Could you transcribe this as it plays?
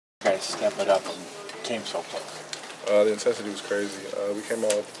Guys step it up and came so close. The intensity was crazy. We came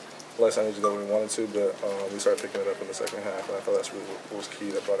out with less energy than we wanted to, but we started picking it up in the second half, and I thought that's really what was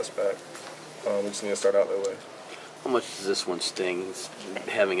key that brought us back. We just need to start out that way. How much does this one sting,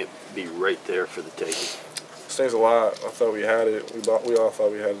 having it be right there for the taking? Stings a lot. I thought we had it. We all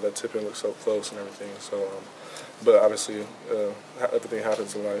thought we had it. That tip-in looked so close and everything. So, but obviously, everything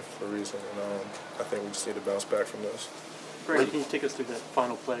happens in life for a reason, and I think we just need to bounce back from this. Brandon, can you take us through that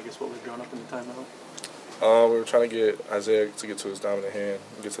final play, I guess, what we've drawn up in the timeout? We were trying to get Isaiah to get to his dominant hand,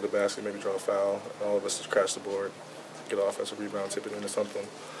 get to the basket, maybe draw a foul, and all of us just crash the board, get an offensive rebound, tip it into something.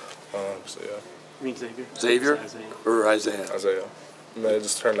 So, yeah. You mean Xavier? Xavier or Isaiah? Isaiah. And then it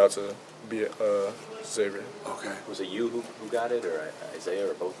just turned out to be Xavier. Okay. Was it you who got it, or Isaiah,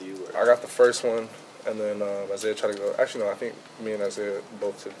 or both of you? Or? I got the first one, and then Isaiah tried to go. Actually, no, I think me and Isaiah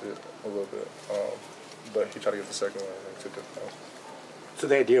both tipped it a little bit. But he tried to get the second one and tipped it out. So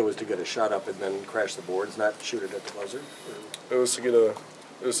the idea was to get a shot up and then crash the boards, not shoot it at the buzzer? It was to get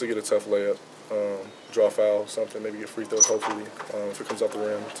a tough layup, draw a foul, something, maybe get free throws, hopefully. If it comes up the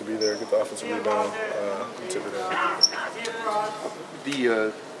rim, to be there, get the offensive rebound, and tip it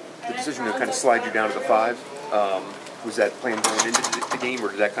in. The decision to kind of slide you down to the 5, was that plan going into the game, or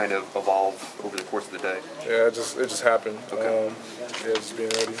did that kind of evolve over the course of the day? Yeah, it just happened. Okay. Yeah, just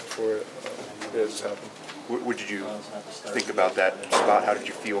being ready for it. Yeah, it just happened. What did you think about that spot? How did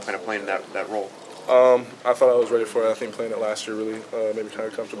you feel kind of playing that role? I thought I was ready for it. I think playing it last year really made me kind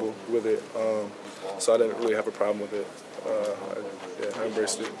of comfortable with it. So I didn't really have a problem with it. I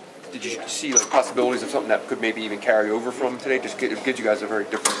embraced it. Did you see like possibilities of something that could maybe even carry over from today? Just gives you guys a very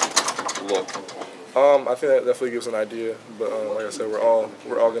different look. I think that definitely gives an idea. But like I said, we're all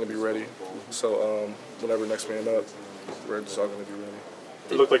going to be ready. So whenever next man up, we're just all going to be ready.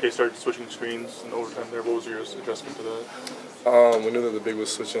 It looked like they started switching screens in overtime there. What was your adjustment to that? We knew that the big was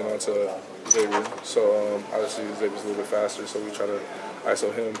switching onto Xavier, so obviously Xavier's a little bit faster, so we try to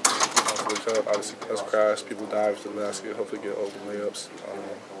ISO him onto the cup. Obviously, as crash, people dive to the basket, hopefully get open layups.